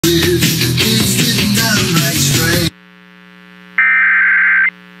is. It's getting downright strange.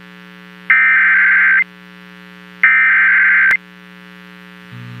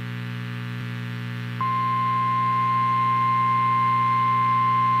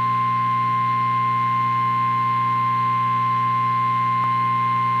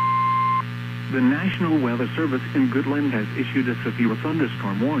 The National Weather Service in Goodland has issued a severe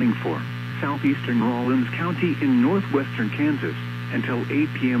thunderstorm warning for southeastern Rawlins County in northwestern Kansas until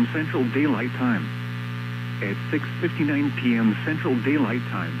 8 p.m. Central Daylight Time. At 6:59 p.m. Central Daylight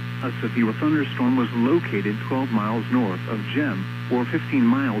Time, a severe thunderstorm was located 12 miles north of Gem, or 15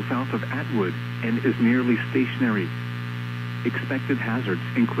 miles south of Atwood, and is nearly stationary. Expected hazards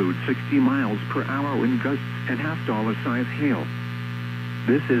include 60 miles per hour wind gusts and half-dollar-size hail.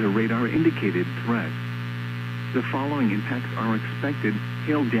 This is a radar-indicated threat. The following impacts are expected.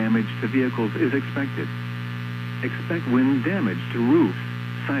 Hail damage to vehicles is expected. Expect wind damage to roofs,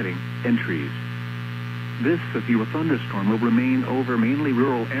 siding, and trees. This severe thunderstorm will remain over mainly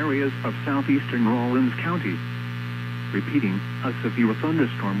rural areas of southeastern Rawlins County. Repeating, a severe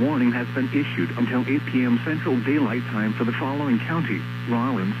thunderstorm warning has been issued until 8 p.m. Central Daylight Time for the following county: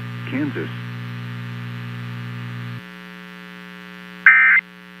 Rawlins, Kansas,